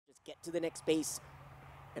get to the next base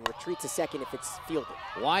and retreats a second if it's fielded.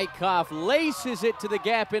 Wyckoff laces it to the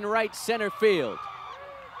gap in right center field.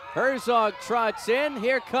 Herzog trots in.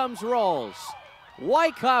 Here comes Rawls.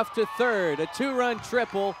 Wyckoff to third, a two-run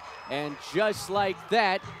triple, and just like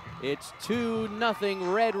that, it's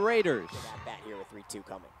 2-0 Red Raiders. That bat here with 3-2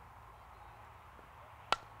 coming.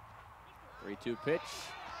 3-2 pitch.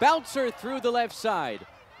 Bouncer through the left side.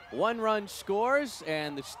 One run scores,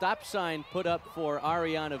 and the stop sign put up for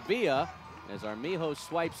Ariana Villa as Armijo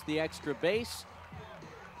swipes the extra base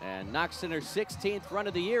and knocks in her 16th run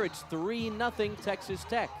of the year. It's 3-0 Texas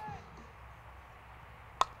Tech.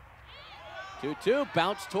 2-2,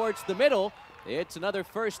 bounce towards the middle. It's another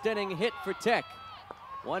first inning hit for Tech.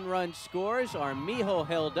 One run scores, Armijo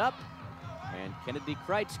held up, and Kennedy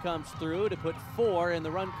Kreitz comes through to put 4 in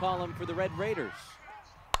the run column for the Red Raiders.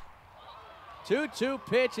 2-2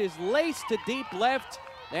 pitch is laced to deep left,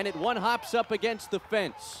 and it one hops up against the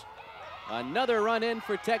fence. Another run in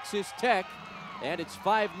for Texas Tech, and it's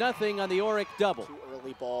 5-0 on the Auric double. 2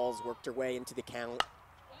 early balls worked her way into the count.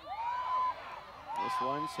 This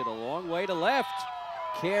one's hit a long way to left.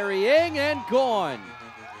 Carrying and gone.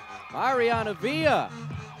 Ariana Villa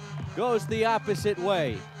goes the opposite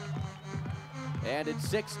way. And it's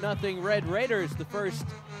 6-0 Red Raiders, the first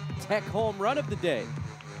Tech home run of the day.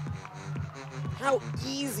 How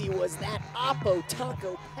easy was that Oppo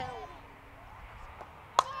Taco Bell?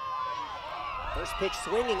 First pitch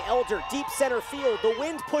swinging, Elder, deep center field. The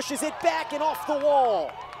wind pushes it back and off the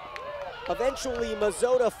wall. Eventually,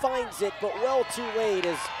 Mazzotta finds it, but well too late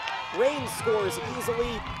as Rain scores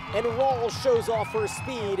easily and Rawls shows off her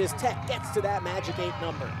speed as Tech gets to that magic 8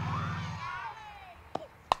 number.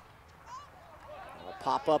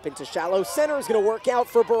 Pop up into shallow center is going to work out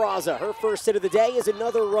for Barraza. Her first hit of the day is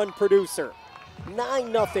another run producer.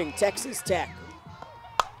 9-0 Texas Tech.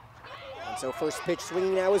 And so first pitch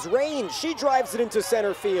swinging now is Rains. She drives it into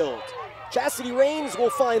center field. Chastity Rains will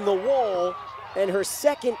find the wall, and her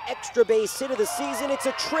second extra base hit of the season. It's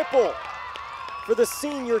a triple for the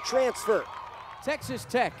senior transfer. Texas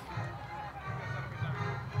Tech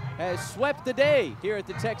has swept the day here at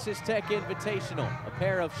the Texas Tech Invitational. A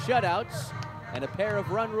pair of shutouts and a pair of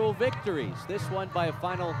run rule victories. This one by a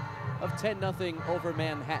final of 10-0 over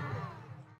Manhattan.